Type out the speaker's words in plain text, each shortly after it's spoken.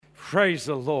Praise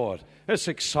the Lord. It's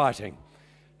exciting.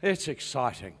 It's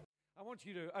exciting. I want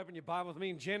you to open your Bible with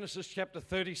me in Genesis chapter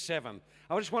 37.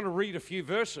 I just want to read a few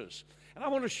verses. And I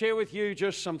want to share with you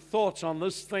just some thoughts on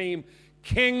this theme,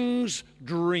 King's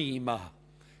Dream.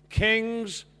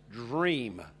 King's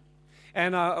Dream.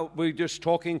 And we're just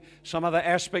talking some other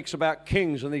aspects about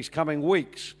kings in these coming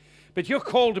weeks. But you're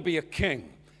called to be a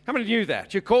king. How many knew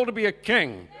that? You're called to be a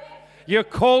king. You're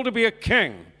called to be a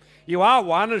king. You are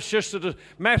one. It's just a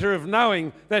matter of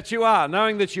knowing that you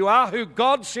are who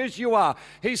God says you are.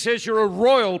 He says you're a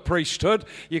royal priesthood.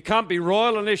 You can't be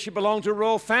royal unless you belong to a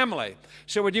royal family.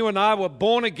 So when you and I were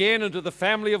born again into the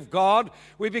family of God,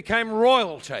 we became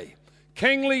royalty,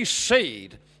 kingly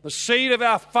seed. The seed of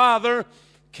our Father,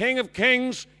 King of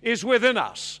Kings, is within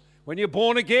us. When you're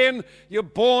born again, you're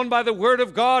born by the Word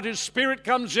of God. His Spirit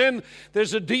comes in.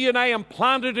 There's a DNA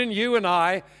implanted in you and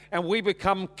I, and we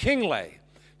become kingly.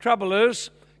 Trouble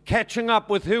is, catching up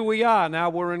with who we are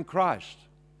now we're in Christ.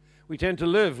 We tend to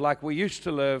live like we used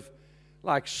to live,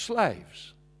 like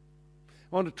slaves.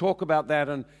 I want to talk about that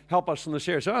and help us in this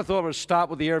area. So I thought I would start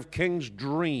with the area of King's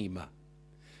Dream.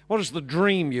 What is the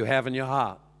dream you have in your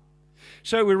heart?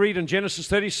 So we read in Genesis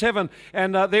 37,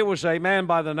 and there was a man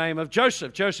by the name of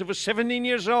Joseph. Joseph was 17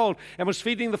 years old and was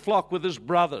feeding the flock with his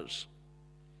brothers.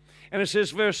 And it says,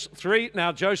 verse 3,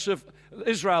 now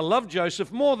Israel loved Joseph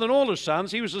more than all his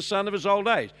sons. He was the son of his old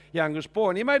age, youngest boy.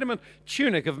 And he made him a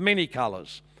tunic of many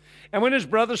colors. And when his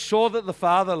brothers saw that the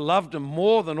father loved him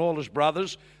more than all his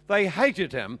brothers, they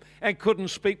hated him and couldn't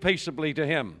speak peaceably to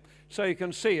him. So you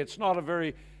can see it's not a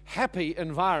very happy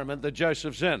environment that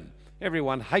Joseph's in.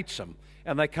 Everyone hates him,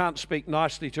 and they can't speak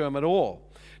nicely to him at all.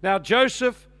 Now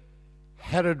Joseph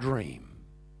had a dream.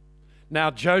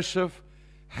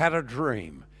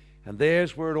 And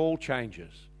there's where it all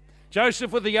changes.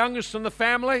 Joseph was the youngest in the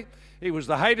family. He was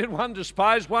the hated one,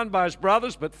 despised one by his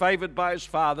brothers, but favored by his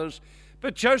fathers.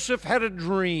 But Joseph had a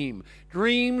dream.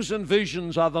 Dreams and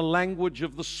visions are the language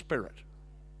of the Spirit.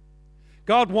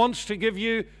 God wants to give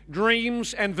you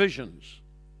dreams and visions.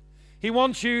 He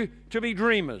wants you to be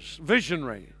dreamers,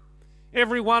 visionary.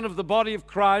 Every one of the body of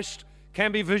Christ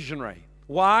can be visionary.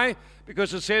 Why?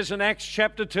 Because it says in Acts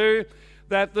chapter 2,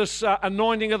 that this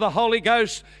anointing of the Holy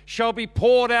Ghost shall be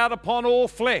poured out upon all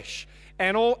flesh.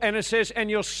 And it says,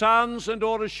 and your sons and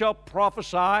daughters shall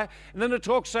prophesy. And then it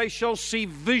talks, they shall see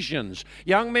visions.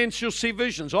 Young men shall see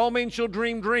visions. Old men shall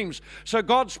dream dreams. So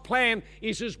God's plan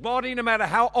is His body, no matter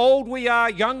how old we are,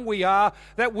 young we are,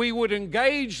 that we would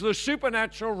engage the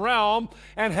supernatural realm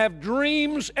and have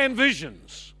dreams and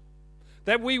visions.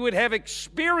 That we would have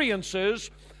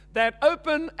experiences that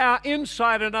open our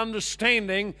insight and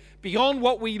understanding beyond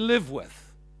what we live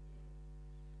with.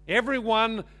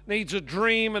 Everyone needs a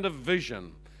dream and a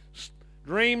vision.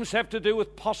 Dreams have to do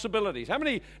with possibilities. How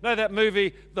many know that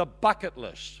movie, The Bucket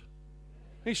List?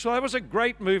 He said, that was a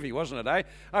great movie, wasn't it, eh?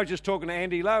 I was just talking to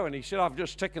Andy Lowe, and he said, I've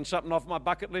just taken something off my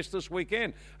bucket list this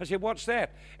weekend. I said, what's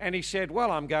that? And he said,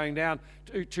 well, I'm going down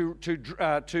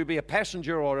to be a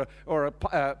passenger or a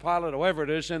pilot or whatever it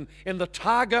is in the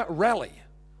Targa Rally.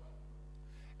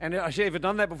 And I said, have you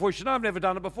done that before? He said, no, I've never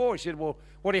done it before. He said, well,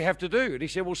 what do you have to do? And he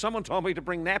said, well, someone told me to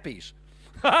bring nappies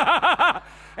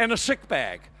and a sick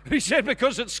bag. And he said,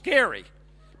 because it's scary.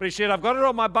 But he said, I've got it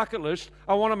on my bucket list.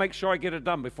 I want to make sure I get it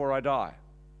done before I die.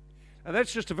 And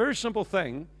that's just a very simple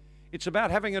thing. It's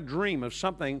about having a dream of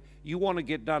something you want to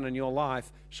get done in your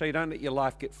life so you don't let your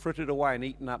life get frittered away and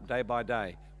eaten up day by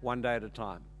day, one day at a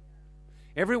time.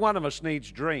 Every one of us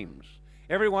needs dreams.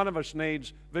 Every one of us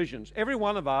needs visions. Every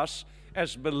one of us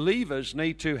as believers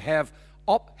need to have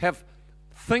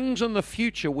things in the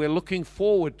future we're looking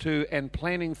forward to and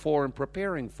planning for and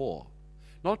preparing for.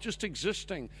 Not just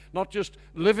existing, not just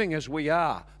living as we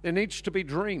are. There needs to be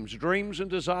dreams and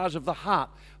desires of the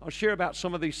heart. I'll share about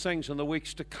some of these things in the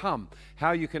weeks to come,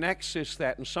 how you can access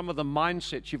that and some of the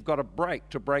mindsets you've got to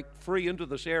break free into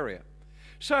this area.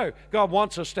 So God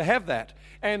wants us to have that.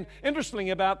 And interestingly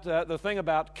about the thing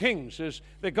about kings is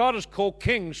that God has called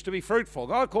kings to be fruitful.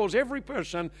 God calls every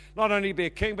person not only to be a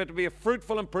king, but to be a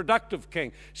fruitful and productive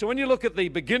king. So when you look at the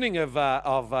beginning of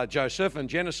Joseph in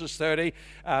Genesis 30,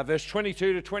 verse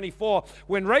 22 to 24,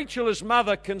 when Rachel, his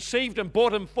mother, conceived and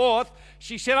brought him forth,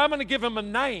 she said, I'm going to give him a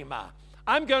name.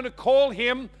 I'm going to call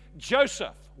him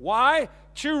Joseph. Why?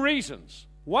 2 reasons.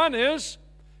 One is,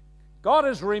 God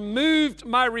has removed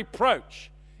my reproach.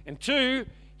 And 2,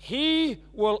 He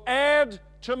will add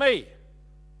to me.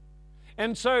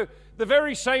 And so the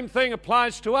very same thing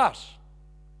applies to us.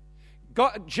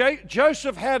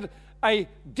 Joseph had a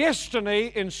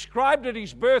destiny inscribed at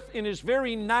his birth in his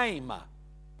very name.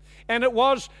 And it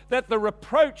was that the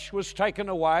reproach was taken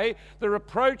away. The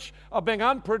reproach of being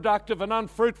unproductive and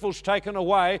unfruitful is taken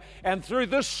away. And through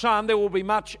this Son, there will be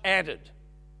much added.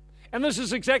 And this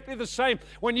is exactly the same.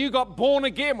 When you got born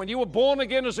again, when you were born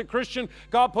again as a Christian,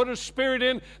 God put His Spirit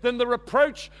in, then the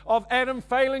reproach of Adam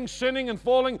failing, sinning, and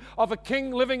falling, of a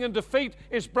king living in defeat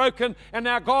is broken. And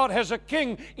now God has a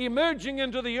king emerging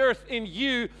into the earth in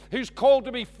you who's called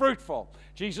to be fruitful.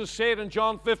 Jesus said in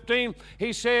John 15,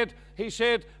 He said,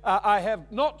 you've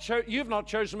not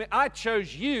chosen me, I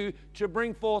chose you to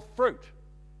bring forth fruit.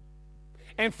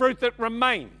 And fruit that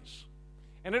remains.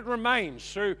 And it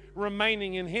remains through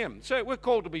remaining in Him. So we're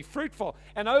called to be fruitful,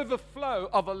 an overflow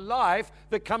of a life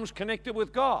that comes connected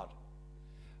with God.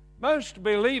 Most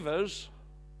believers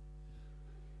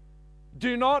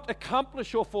do not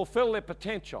accomplish or fulfill their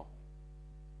potential.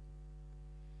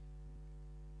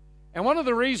 And one of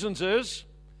the reasons is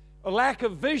a lack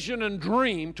of vision and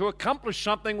dream to accomplish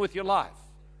something with your life.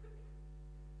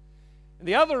 And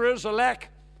the other is a lack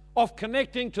of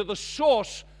connecting to the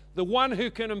source, the one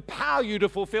who can empower you to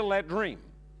fulfill that dream.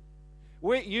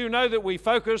 You know that we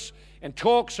focus and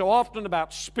talk so often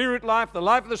about spirit life, the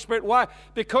life of the Spirit. Why?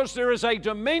 Because there is a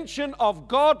dimension of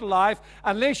God life,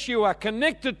 unless you are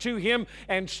connected to Him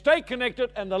and stay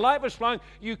connected and the life is flowing,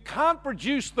 you can't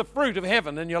produce the fruit of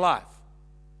heaven in your life.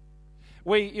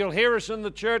 You'll hear us in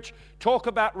the church talk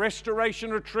about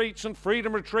restoration retreats and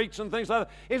freedom retreats and things like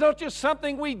that. It's not just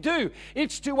something we do.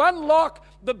 It's to unlock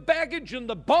the baggage and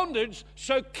the bondage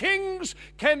so kings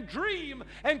can dream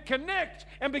and connect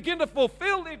and begin to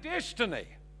fulfill their destiny.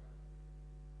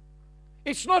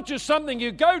 It's not just something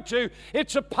you go to.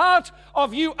 It's a part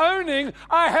of you owning,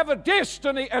 I have a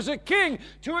destiny as a king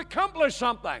to accomplish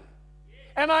something.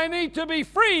 And I need to be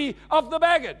free of the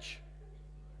baggage.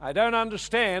 I don't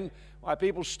understand why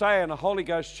people stay in a Holy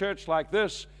Ghost church like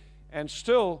this and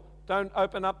still don't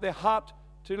open up their heart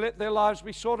to let their lives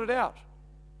be sorted out.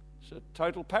 It's a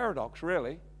total paradox,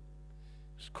 really.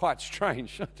 It's quite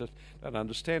strange. I don't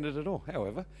understand it at all.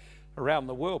 However, around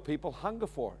the world, people hunger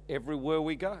for it everywhere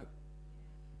we go.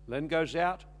 Lynn goes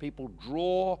out, people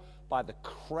draw by the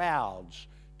crowds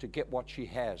to get what she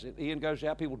has. Ian goes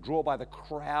out, people draw by the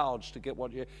crowds to get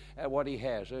what he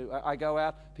has. I go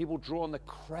out, people draw in the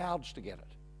crowds to get it.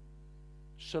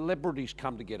 Celebrities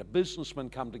come to get it.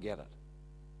 Businessmen come to get it.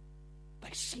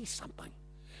 They see something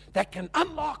that can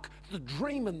unlock the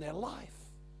dream in their life.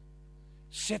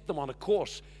 Set them on a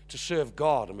course to serve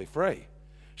God and be free.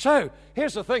 So,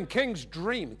 here's the thing. Kings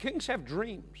dream. Kings have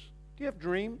dreams. Do you have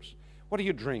dreams? What are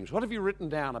your dreams? What have you written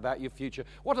down about your future?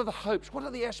 What are the hopes? What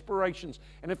are the aspirations?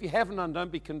 And if you haven't done,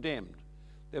 don't be condemned.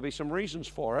 There'll be some reasons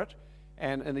for it.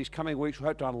 And in these coming weeks, we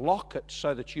hope to unlock it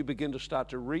so that you begin to start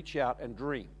to reach out and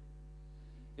dream.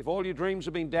 If all your dreams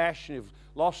have been dashed and you've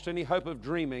lost any hope of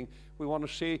dreaming, we want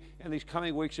to see in these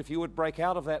coming weeks if you would break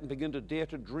out of that and begin to dare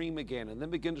to dream again and then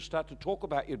begin to start to talk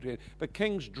about your dream. But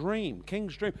kings dream.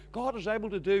 Kings dream. God is able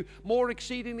to do more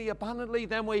exceedingly abundantly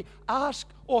than we ask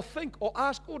or think or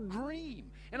ask or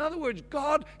dream. In other words,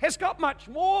 God has got much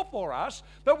more for us,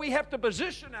 but we have to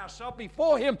position ourselves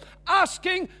before Him,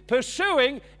 asking,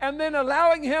 pursuing, and then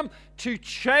allowing Him to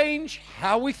change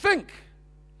how we think.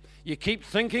 You keep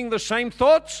thinking the same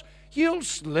thoughts, you'll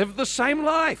live the same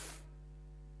life.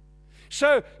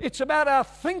 So it's about our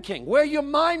thinking, where your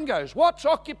mind goes, what's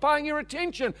occupying your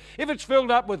attention. If it's filled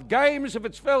up with games, if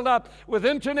it's filled up with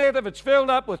internet, if it's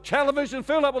filled up with television,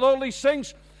 filled up with all these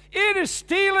things, it is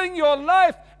stealing your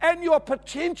life and your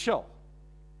potential.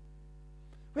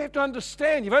 We have to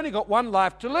understand you've only got one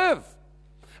life to live.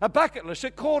 A bucket list,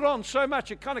 it caught on so much,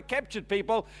 it kind of captured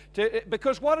people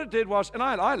because what it did was, and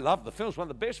I love the film, it's one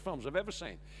of the best films I've ever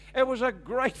seen. It was a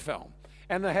great film,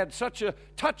 and they had such a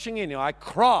touching ending. I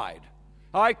cried.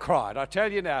 I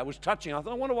tell you now, it was touching. I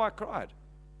thought, I wonder why I cried.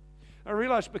 I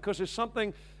realized because there's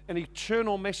something, an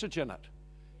eternal message in it.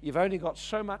 You've only got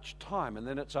so much time, and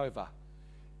then it's over.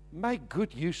 Make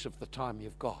good use of the time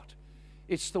you've got.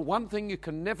 It's the one thing you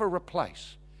can never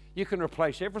replace. You can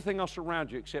replace everything else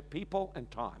around you except people and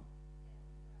time.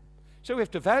 So we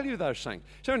have to value those things.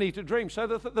 So we need to dream. So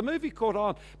the movie caught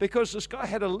on because this guy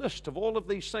had a list of all of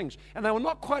these things, and they were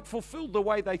not quite fulfilled the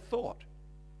way they thought.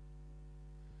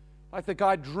 Like the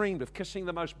guy dreamed of kissing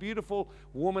the most beautiful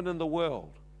woman in the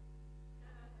world.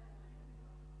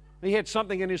 He had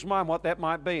something in his mind what that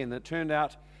might be, and it turned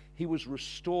out he was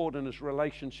restored in his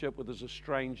relationship with his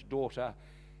estranged daughter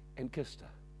and kissed her.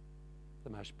 The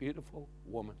most beautiful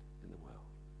woman in the world.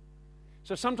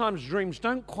 So sometimes dreams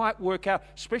don't quite work out,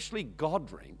 especially God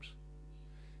dreams.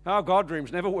 Oh, God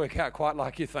dreams never work out quite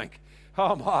like you think.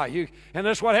 Oh my, and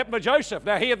that's what happened to Joseph.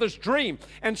 Now he had this dream.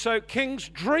 And so kings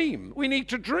dream. We need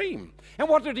to dream. And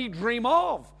what did he dream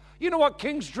of? You know what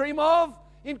kings dream of?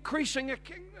 Increasing a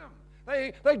kingdom.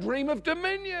 They dream of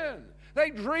dominion. They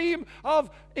dream of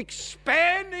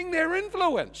expanding their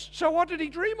influence. So what did he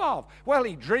dream of? Well,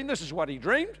 he dreamed, this is what he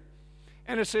dreamed.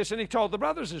 And it says, and he told the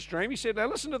brothers his dream. He said, now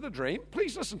listen to the dream.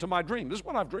 Please listen to my dream. This is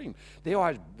what I've dreamed.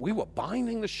 We were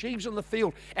binding the sheaves in the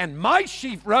field, and my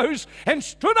sheaf rose and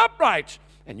stood upright.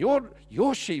 And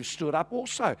your sheaf stood up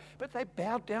also. But they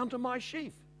bowed down to my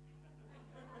sheaf.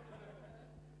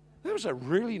 That was a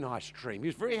really nice dream. He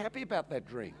was very happy about that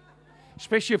dream.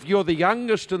 Especially if you're the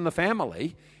youngest in the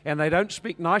family and they don't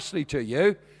speak nicely to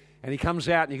you, and he comes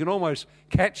out and you can almost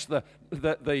catch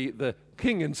the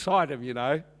king inside him, you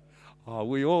know. Oh,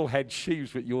 we all had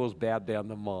sheaves, but yours bowed down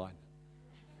to mine.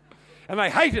 And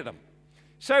they hated him.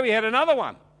 So he had another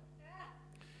one.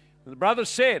 And the brothers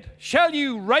said, shall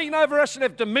you reign over us and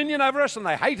have dominion over us? And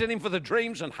they hated him for the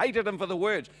dreams and hated him for the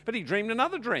words. But he dreamed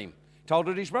another dream. Told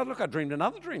it his brother, look, I dreamed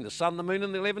another dream. The sun, the moon,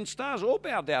 and the 11 stars all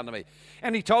bowed down to me.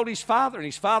 And he told his father, and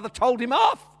his father told him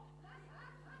off.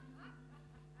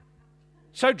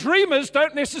 So dreamers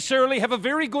don't necessarily have a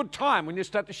very good time when you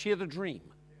start to share the dream.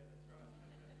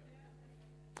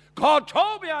 God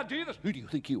told me I'd do this. Who do you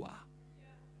think you are?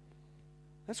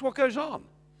 That's what goes on.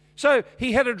 So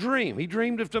he had a dream. He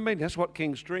dreamed of dominion. That's what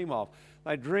kings dream of.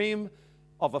 They dream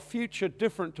of a future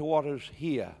different to what is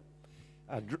here.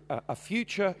 A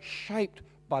future shaped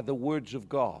by the words of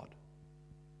God.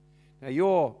 Now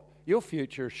your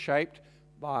future is shaped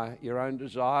by your own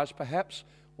desires perhaps,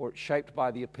 or it's shaped by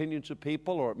the opinions of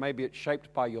people, or maybe it's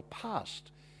shaped by your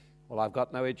past. Well, I've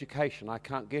got no education. I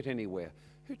can't get anywhere.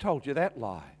 Who told you that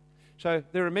lie? So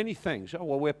there are many things. Oh,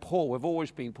 well, we're poor. We've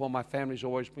always been poor. My family's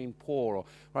always been poor. Or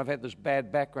I've had this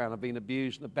bad background. I've been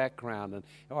abused in the background. And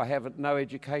I have no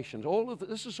education. All of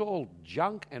this is all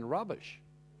junk and rubbish.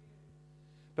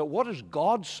 But what does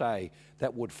God say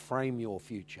that would frame your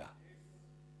future?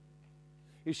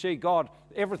 You see, God,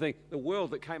 everything, the world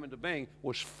that came into being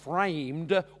was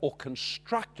framed or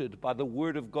constructed by the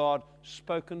Word of God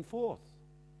spoken forth.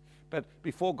 But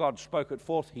before God spoke it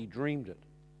forth, He dreamed it.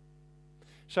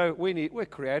 So we're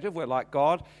creative, we're like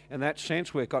God in that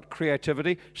sense, we've got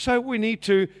creativity. So we need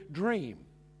to dream.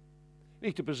 You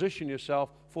need to position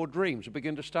yourself for dreams. You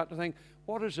begin to start to think,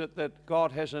 what is it that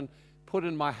God hasn't put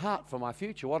in my heart for my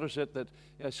future? What is it that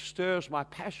stirs my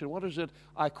passion? What is it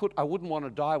I wouldn't want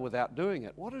to die without doing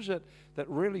it? What is it that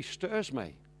really stirs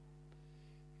me?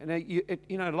 And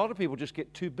a lot of people just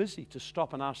get too busy to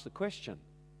stop and ask the question.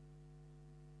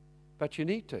 But you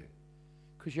need to,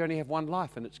 because you only have one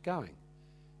life and it's going.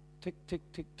 Tick, tick,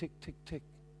 tick, tick, tick, tick.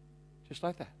 Just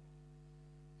like that.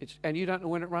 And you don't know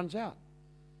when it runs out.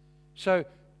 So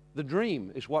the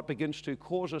dream is what begins to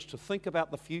cause us to think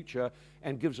about the future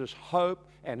and gives us hope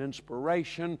and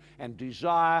inspiration and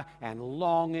desire and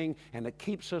longing, and it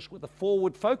keeps us with a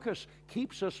forward focus,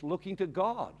 keeps us looking to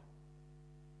God.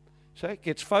 So it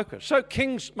gets focused. So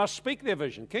kings must speak their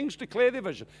vision. Kings declare their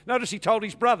vision. Notice he told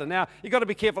his brother. Now, you've got to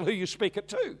be careful who you speak it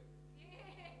to.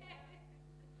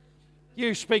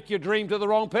 You speak your dream to the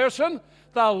wrong person,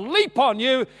 they'll leap on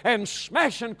you and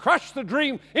smash and crush the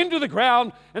dream into the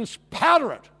ground and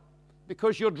powder it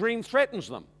because your dream threatens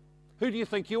them. Who do you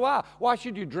think you are? Why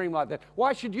should you dream like that?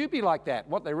 Why should you be like that?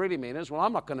 What they really mean is, well,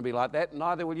 I'm not going to be like that, and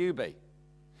neither will you be.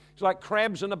 It's like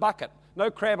crabs in a bucket. No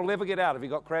crab will ever get out if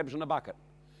you've got crabs in a bucket.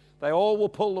 They all will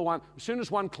pull the one. As soon as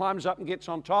one climbs up and gets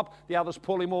on top, the others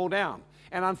pull him all down.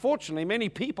 And unfortunately, many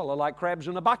people are like crabs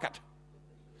in a bucket.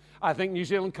 I think New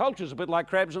Zealand culture is a bit like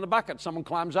crabs in a bucket. Someone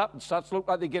climbs up and starts to look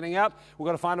like they're getting out. We've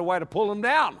got to find a way to pull them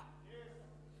down.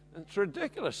 It's a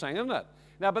ridiculous thing, isn't it?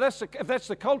 Now, but if that's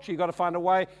the culture, you've got to find a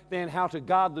way then how to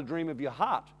guard the dream of your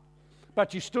heart.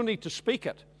 But you still need to speak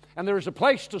it. And there is a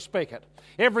place to speak it.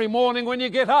 Every morning when you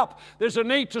get up, there's a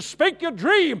need to speak your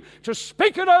dream, to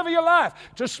speak it over your life,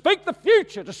 to speak the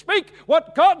future, to speak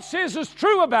what God says is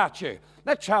true about you.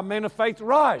 That's how men of faith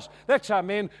rise. That's how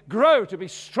men grow to be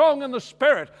strong in the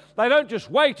Spirit. They don't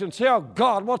just wait and say, oh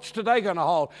God, what's today going to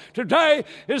hold? Today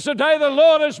is the day the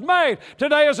Lord has made.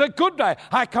 Today is a good day.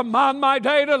 I command my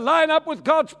day to line up with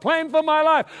God's plan for my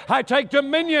life. I take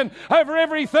dominion over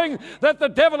everything that the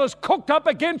devil has cooked up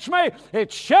against me.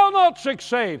 It shall not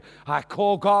succeed. I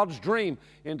call God's dream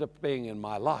into being in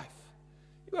my life.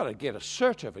 You've got to get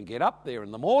assertive and get up there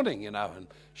in the morning, and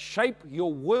shape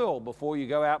your world before you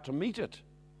go out to meet it.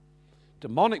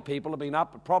 Demonic people have been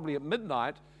up probably at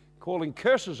midnight calling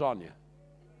curses on you.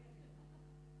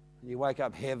 And you wake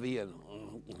up heavy and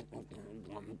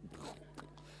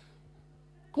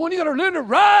Come on, you've got to learn to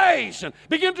rise and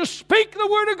begin to speak the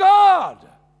Word of God.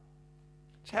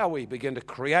 It's how we begin to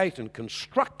create and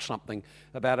construct something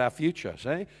about our future. See?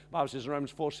 The Bible says in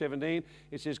Romans 4:17,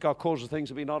 it says, God causes things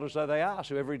to be not as though they are.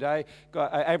 So every day,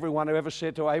 everyone who ever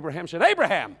said to Abraham said,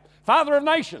 Abraham, father of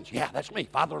nations. Yeah, that's me,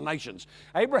 father of nations.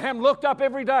 Abraham looked up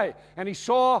every day and he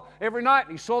saw every night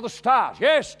and he saw the stars.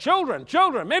 Yes, children,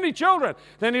 many children.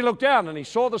 Then he looked down and he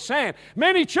saw the sand.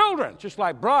 Many children. Just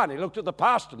like Brian, he looked at the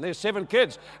pastor and there's 7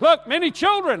 kids. Look, many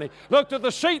children. He looked at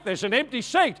the seat. There's an empty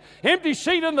seat. Empty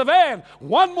seat in the van.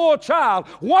 One more child,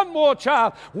 one more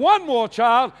child, one more child.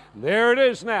 There it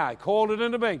is now. He called it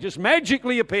into being. Just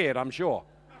magically appeared, I'm sure.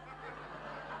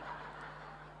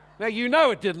 Now, you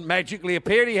know it didn't magically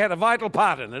appear. He had a vital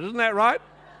part in it. Isn't that right?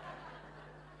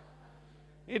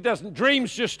 It doesn't.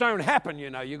 Dreams just don't happen, you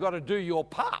know. You've got to do your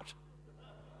part.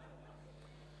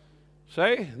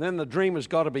 See? Then the dream has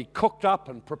got to be cooked up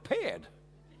and prepared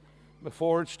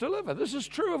before it's delivered. This is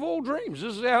true of all dreams.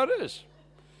 This is how it is.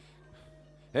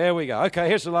 There we go. Okay,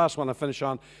 here's the last one I finish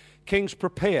on. Kings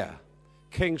prepare.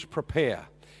 Kings prepare.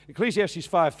 Ecclesiastes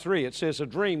 5:3, it says, a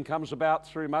dream comes about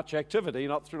through much activity,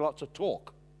 not through lots of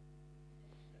talk.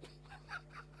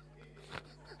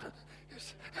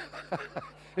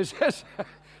 It says,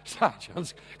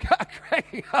 Sergeant's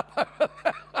cracking up over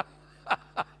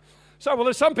that. So, well,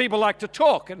 there's some people like to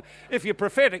talk, and if you're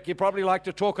prophetic, you probably like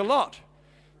to talk a lot.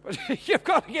 But you've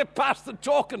got to get past the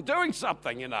talk and doing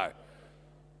something, you know.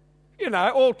 You know,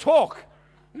 all talk.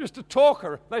 You're just a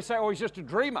talker. They say, oh, he's just a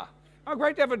dreamer. Oh,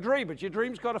 great to have a dream, but your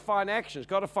dream's got to find action. It's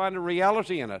got to find a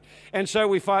reality in it. And so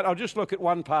we find, I'll just look at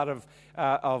one part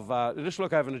just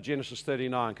look over into Genesis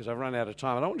 39, because I've run out of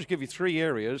time. And I want to give you 3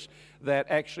 areas that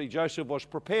actually Joseph was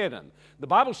prepared in. The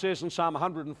Bible says in Psalm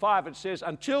 105, it says,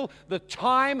 until the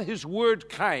time his word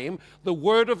came, the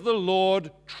word of the Lord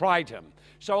tried him.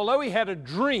 So although he had a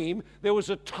dream, there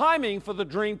was a timing for the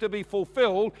dream to be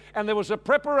fulfilled, and there was a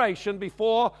preparation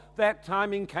before that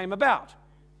timing came about.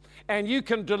 And you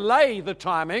can delay the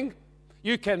timing,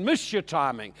 you can miss your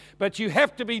timing, but you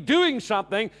have to be doing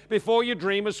something before your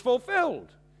dream is fulfilled.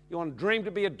 You want a dream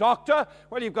to be a doctor?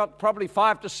 Well, you've got probably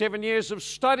 5 to 7 years of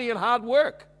study and hard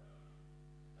work.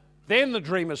 Then the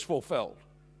dream is fulfilled.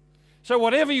 So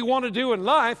whatever you want to do in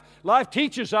life, life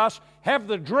teaches us, have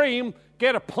the dream,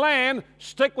 get a plan,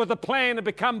 stick with the plan, and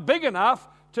become big enough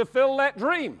to fill that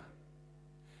dream.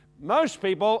 Most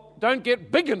people don't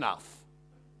get big enough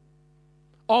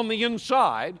on the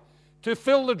inside to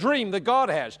fill the dream that God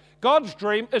has. God's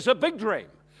dream is a big dream.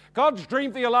 God's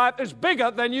dream for your life is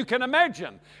bigger than you can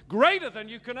imagine, greater than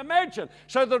you can imagine.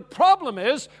 So the problem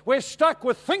is we're stuck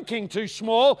with thinking too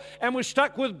small, and we're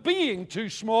stuck with being too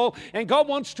small, and God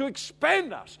wants to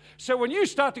expand us. So when you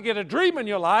start to get a dream in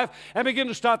your life and begin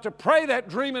to start to pray that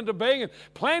dream into being and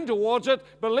plan towards it,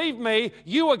 believe me,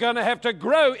 you are going to have to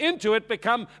grow into it,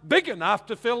 become big enough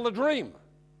to fill the dream.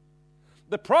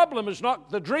 The problem is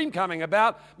not the dream coming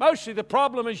about. Mostly the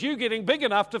problem is you getting big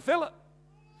enough to fill it.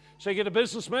 So you get a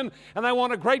businessman and they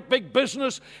want a great big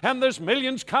business and there's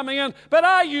millions coming in. But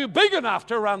are you big enough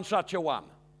to run such a one?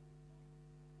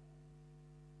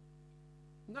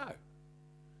 No.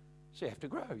 So you have to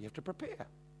grow. You have to prepare.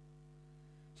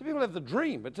 So people have the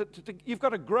dream, but you've got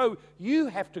to grow. You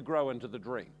have to grow into the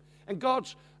dream. And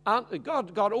God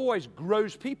always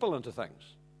grows people into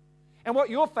things. And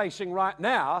what you're facing right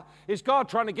now is God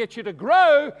trying to get you to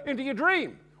grow into your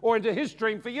dream or into His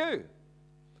dream for you.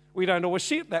 We don't always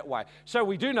see it that way. So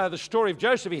we do know the story of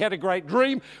Joseph. He had a great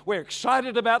dream. We're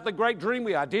excited about the great dream.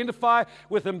 We identify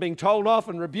with him being told off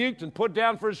and rebuked and put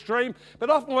down for his dream.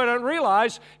 But often what we don't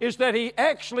realize is that he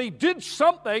actually did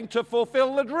something to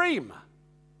fulfill the dream.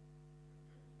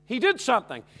 He did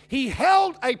something. He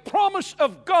held a promise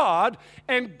of God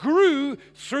and grew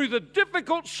through the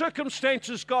difficult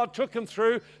circumstances God took him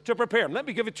through to prepare him. Let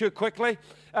me give it to you quickly.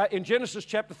 In Genesis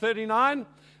chapter 39,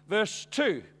 verse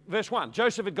 1,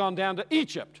 Joseph had gone down to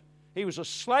Egypt. He was a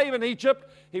slave in Egypt.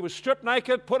 He was stripped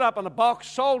naked, put up in a box,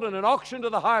 sold in an auction to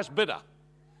the highest bidder.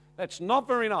 That's not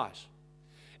very nice.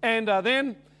 And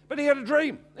but he had a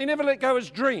dream. He never let go of his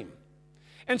dream.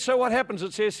 And so what happens,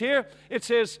 it says here, it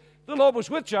says, the Lord was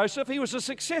with Joseph. He was a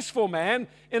successful man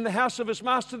in the house of his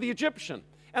master, the Egyptian.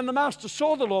 And the master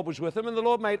saw the Lord was with him, and the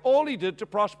Lord made all he did to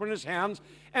prosper in his hands.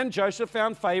 And Joseph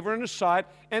found favor in his sight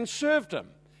and served him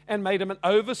and made him an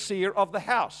overseer of the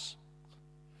house.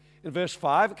 In verse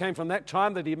 5, it came from that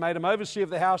time that he made him overseer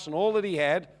of the house and all that he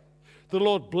had. The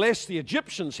Lord blessed the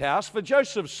Egyptian's house for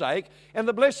Joseph's sake, and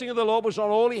the blessing of the Lord was on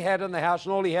all he had in the house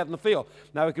and all he had in the field.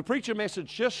 Now, we could preach a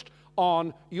message just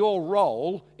on your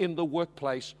role in the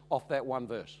workplace off that one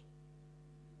verse.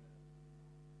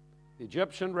 The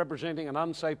Egyptian representing an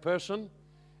unsaved person,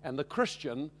 and the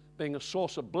Christian being a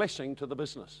source of blessing to the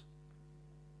business,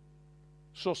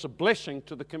 source of blessing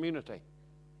to the community.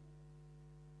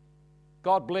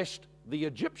 God blessed the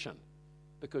Egyptian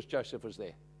because Joseph was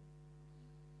there.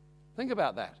 Think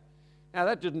about that. Now,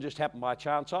 that didn't just happen by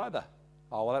chance either.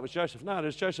 Oh, well, that was Joseph. No,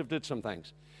 Joseph did some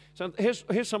things. So here's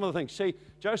some of the things. See,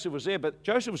 Joseph was there, but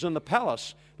Joseph was in the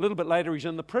palace. A little bit later, he's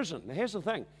in the prison. Now, here's the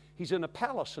thing. He's in a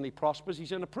palace and he prospers.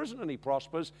 He's in a prison and he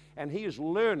prospers. And he is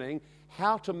learning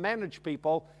how to manage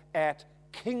people at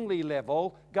kingly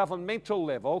level, governmental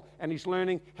level, and he's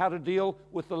learning how to deal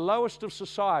with the lowest of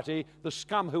society, the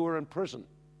scum who are in prison.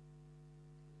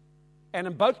 And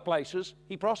in both places,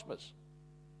 he prospers.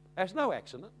 That's no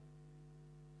accident.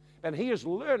 And he is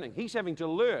learning, he's having to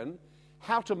learn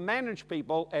how to manage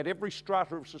people at every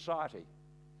strata of society.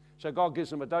 So God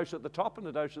gives him a dose at the top and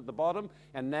a dose at the bottom,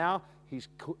 and now he's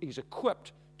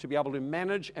equipped to be able to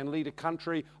manage and lead a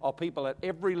country of people at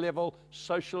every level,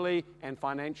 socially and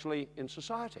financially in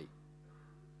society.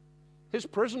 His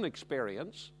prison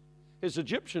experience, his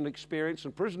Egyptian experience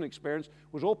and prison experience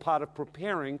was all part of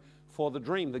preparing for the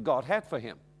dream that God had for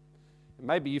him.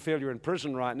 Maybe you feel you're in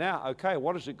prison right now. Okay,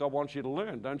 what is it God wants you to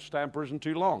learn? Don't stay in prison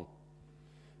too long.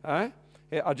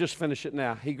 I'll just finish it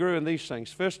now. He grew in these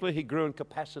things. Firstly, he grew in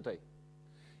capacity.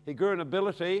 He grew in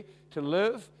ability to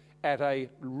live at a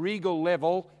regal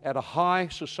level, at a high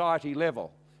society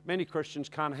level. Many Christians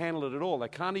can't handle it at all. They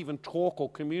can't even talk or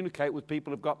communicate with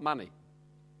people who've got money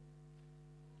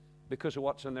because of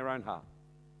what's in their own heart.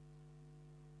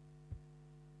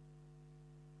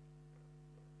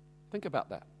 Think about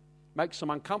that. Makes them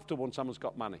uncomfortable when someone's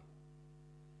got money.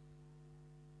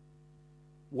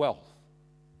 Wealth.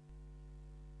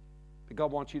 But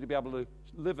God wants you to be able to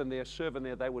live in there, serve in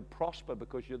there. They would prosper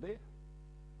because you're there.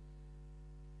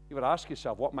 You would ask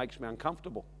yourself, what makes me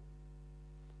uncomfortable?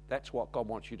 That's what God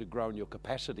wants you to grow in your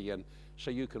capacity in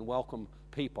so you can welcome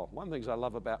people. One of the things I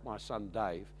love about my son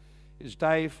Dave is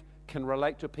Dave can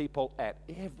relate to people at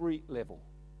every level.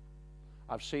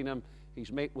 I've seen him, he's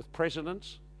met with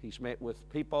presidents, he's met with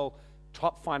people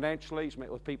top financially, he's met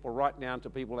with people right down to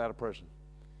people out of prison.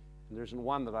 And there isn't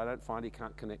one that I don't find he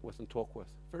can't connect with and talk with.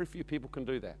 Very few people can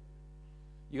do that.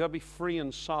 You've got to be free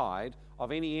inside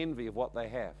of any envy of what they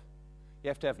have. You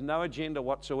have to have no agenda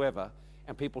whatsoever,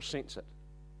 and people sense it.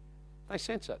 They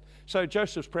sense it. So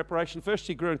Joseph's preparation, first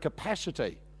he grew in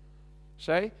capacity.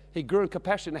 See? He grew in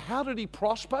capacity. Now, how did he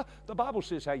prosper? The Bible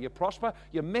says how you prosper.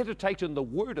 You meditate in the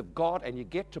Word of God, and you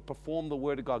get to perform the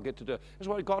Word of God, get to do it. That's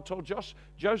what God told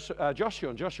Joshua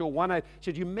in Joshua 1:8. He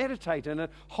said, you meditate in it,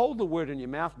 hold the Word in your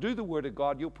mouth, do the Word of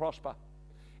God, you'll prosper.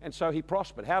 And so he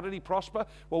prospered. How did he prosper?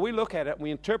 Well, we look at it and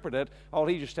we interpret it, oh,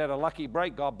 he just had a lucky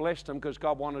break. God blessed him because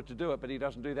God wanted to do it, but he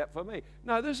doesn't do that for me.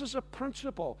 No, this is a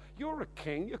principle. You're a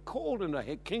king. You're called in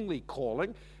a kingly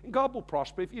calling, and God will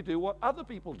prosper if you do what other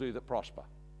people do that prosper.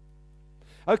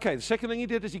 Okay, the second thing he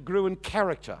did is he grew in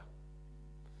character.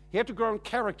 He had to grow in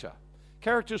character.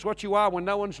 Character is what you are when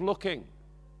no one's looking.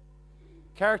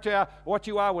 Character, what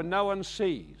you are when no one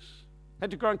sees.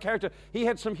 Had to grow in character. He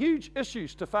had some huge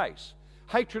issues to face.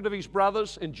 Hatred of his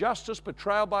brothers, injustice,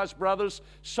 betrayal by his brothers,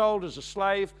 sold as a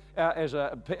slave, as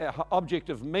an object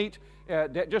of meat,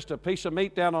 just a piece of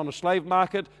meat down on a slave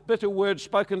market, bitter words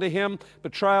spoken to him,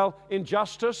 betrayal,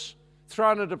 injustice,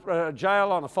 thrown into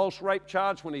jail on a false rape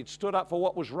charge when he'd stood up for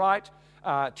what was right,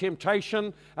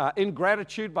 temptation,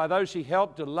 ingratitude by those he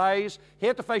helped, delays. He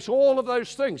had to face all of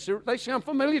those things. They sound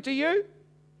familiar to you?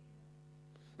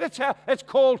 That's how it's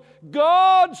called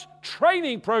God's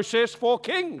training process for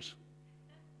kings.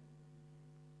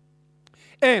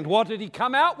 And what did he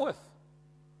come out with?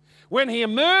 When he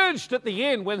emerged at the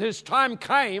end, when his time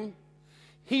came,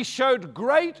 he showed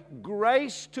great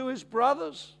grace to his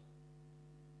brothers.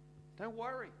 Don't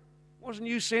worry. It wasn't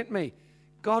you sent me.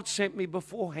 God sent me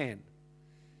beforehand.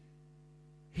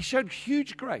 He showed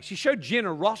huge grace. He showed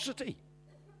generosity.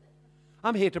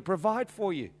 I'm here to provide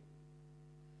for you.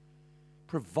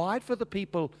 Provide for the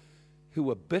people who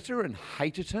were bitter and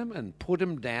hated him and put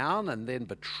him down and then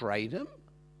betrayed him.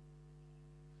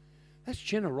 That's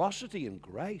generosity and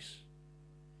grace.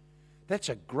 That's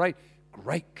a great,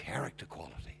 great character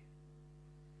quality.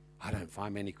 I don't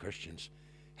find many Christians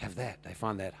have that. They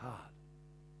find that hard.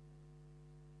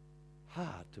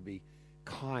 Hard to be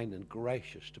kind and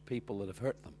gracious to people that have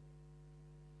hurt them.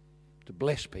 To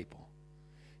bless people.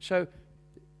 So,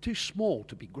 too small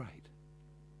to be great.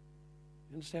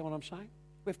 You understand what I'm saying?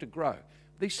 We have to grow.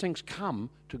 These things come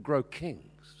to grow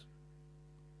kings.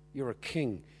 You're a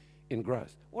king in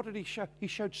growth. What did he show? He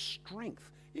showed strength.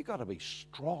 You've got to be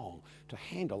strong to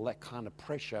handle that kind of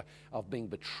pressure of being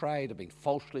betrayed, of being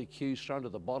falsely accused, thrown to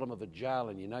the bottom of a jail,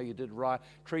 and you know you did right,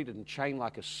 treated and chained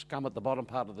like a scum at the bottom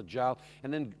part of the jail,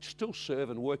 and then still serve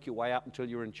and work your way up until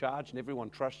you're in charge and everyone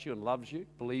trusts you and loves you,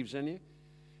 believes in you.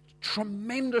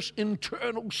 Tremendous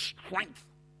internal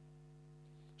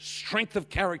strength of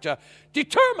character,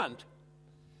 determined.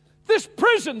 This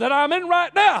prison that I'm in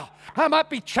right now, I might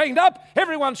be chained up.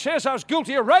 Everyone says I was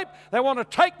guilty of rape. They want to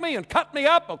take me and cut me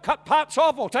up or cut parts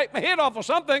off or take my head off or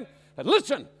something. But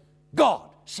listen, God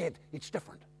said it's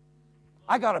different.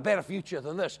 I got a better future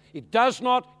than this. It does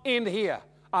not end here.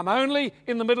 I'm only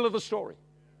in the middle of the story.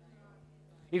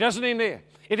 It doesn't end there.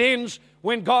 It ends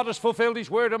when God has fulfilled His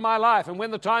word in my life. And when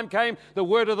the time came, the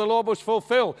word of the Lord was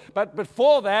fulfilled. But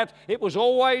before that, it was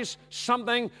always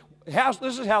something.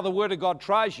 This is how the Word of God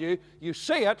tries you. You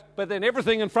see it, but then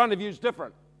everything in front of you is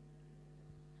different.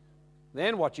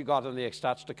 Then what you got in there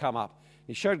starts to come up.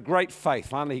 He showed great faith.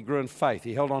 Finally, he grew in faith.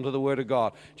 He held on to the Word of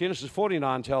God. Genesis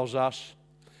 49 tells us,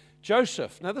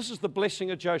 Joseph, now this is the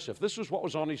blessing of Joseph. This was what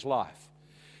was on his life.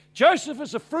 Joseph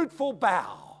is a fruitful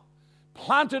bough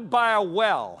planted by a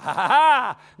well.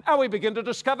 Now we begin to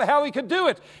discover how he could do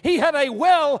it. He had a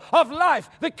well of life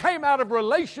that came out of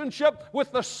relationship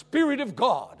with the Spirit of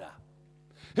God,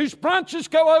 whose branches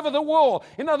go over the wall.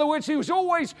 In other words, he was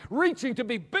always reaching to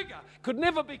be bigger, could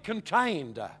never be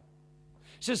contained. It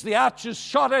says the archers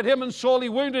shot at him and sorely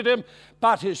wounded him,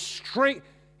 but his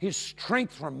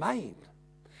strength remained.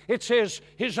 It says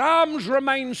his arms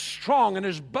remained strong and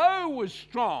his bow was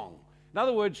strong. In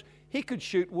other words, he could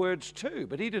shoot words too,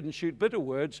 but he didn't shoot bitter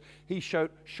words. He shot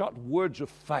words of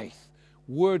faith,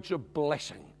 words of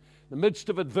blessing. In the midst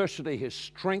of adversity, his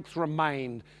strength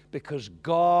remained because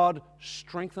God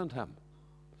strengthened him.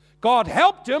 God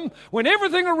helped him when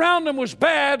everything around him was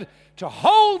bad to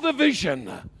hold the vision,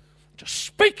 to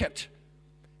speak it,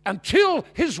 until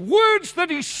his words that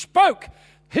he spoke,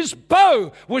 his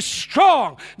bow was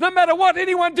strong. No matter what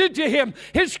anyone did to him,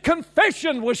 his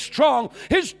confession was strong.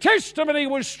 His testimony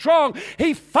was strong.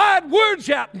 He fired words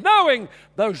out knowing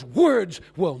those words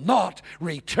will not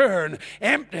return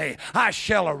empty. I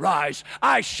shall arise.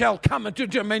 I shall come into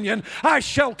dominion. I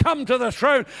shall come to the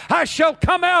throne. I shall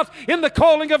come out in the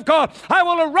calling of God. I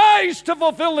will arise to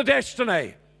fulfill the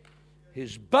destiny.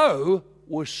 His bow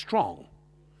was strong.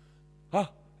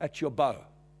 That's your bow.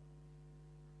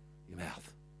 Your mouth.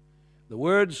 The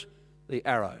words, the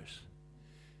arrows.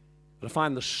 To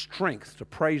find the strength to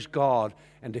praise God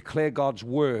and declare God's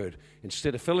word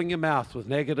instead of filling your mouth with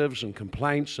negatives and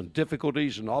complaints and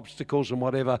difficulties and obstacles and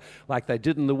whatever, like they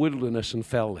did in the wilderness and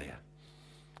fell there.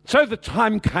 So the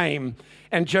time came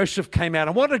and Joseph came out.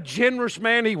 And what a generous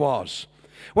man he was.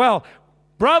 Well,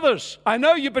 brothers, I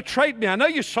know you betrayed me. I know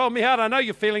you sold me out. I know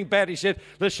you're feeling bad. He said,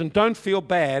 listen, don't feel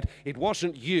bad. It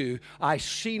wasn't you. I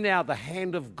see now the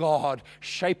hand of God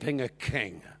shaping a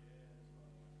king.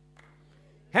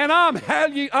 And I'm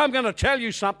going to tell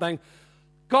you something.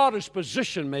 God has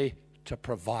positioned me to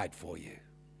provide for you.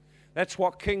 That's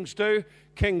what kings do.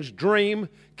 Kings dream.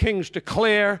 Kings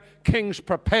declare. Kings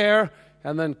prepare.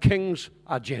 And then kings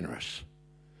are generous.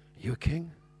 Are you a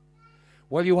king?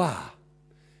 Well, you are.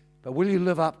 But will you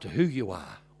live up to who you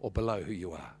are or below who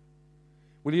you are?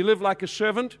 Will you live like a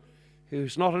servant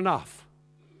who's not enough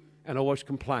and always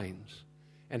complains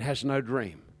and has no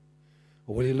dream?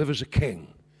 Or will you live as a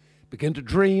king? Begin to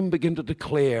dream, begin to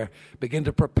declare, begin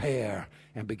to prepare,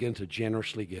 and begin to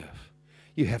generously give.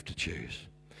 You have to choose.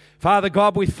 Father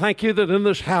God, we thank you that in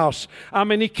this house are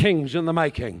many kings in the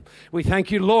making. We thank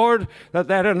you, Lord,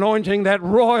 that anointing, that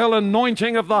royal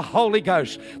anointing of the Holy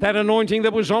Ghost, that anointing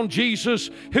that was on Jesus,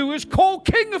 who is called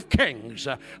King of Kings.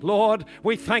 Lord,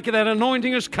 we thank you that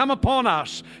anointing has come upon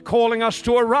us, calling us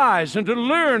to arise and to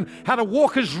learn how to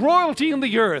walk as royalty in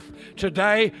the earth.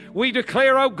 Today, we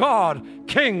declare, oh God,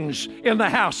 kings in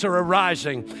the house are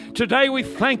arising. Today, we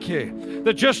thank you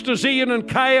that just as Ian and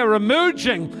Kay are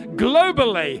emerging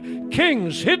globally,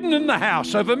 kings hidden in the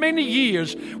house over many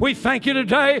years, we thank you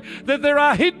today that there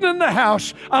are hidden in the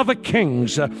house other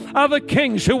kings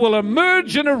who will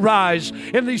emerge and arise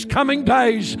in these coming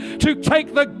days to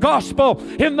take the gospel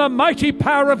in the mighty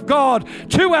power of God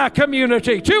to our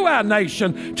community, to our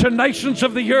nation, to nations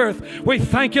of the earth. We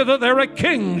thank you that there are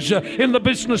kings in the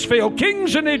business field,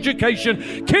 kings in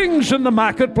education, kings in the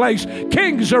marketplace,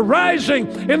 kings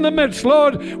arising in the midst.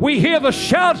 Lord, we hear the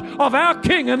shout of our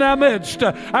King in our midst.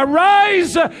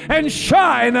 Arise and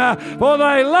shine, for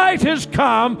thy light has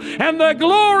come, and the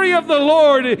glory of the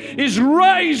Lord is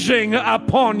rising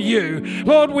upon you.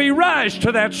 Lord, we rise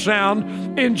to that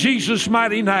sound in Jesus'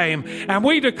 mighty name, and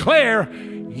we declare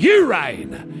you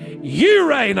reign. You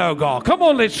reign, oh God. Come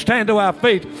on, let's stand to our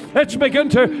feet. Let's begin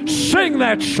to sing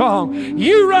that song.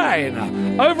 You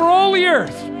reign over all the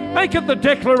earth. Make it the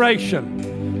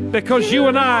declaration, because you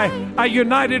and I are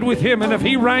united with Him, and if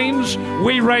He reigns,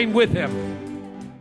 we reign with Him.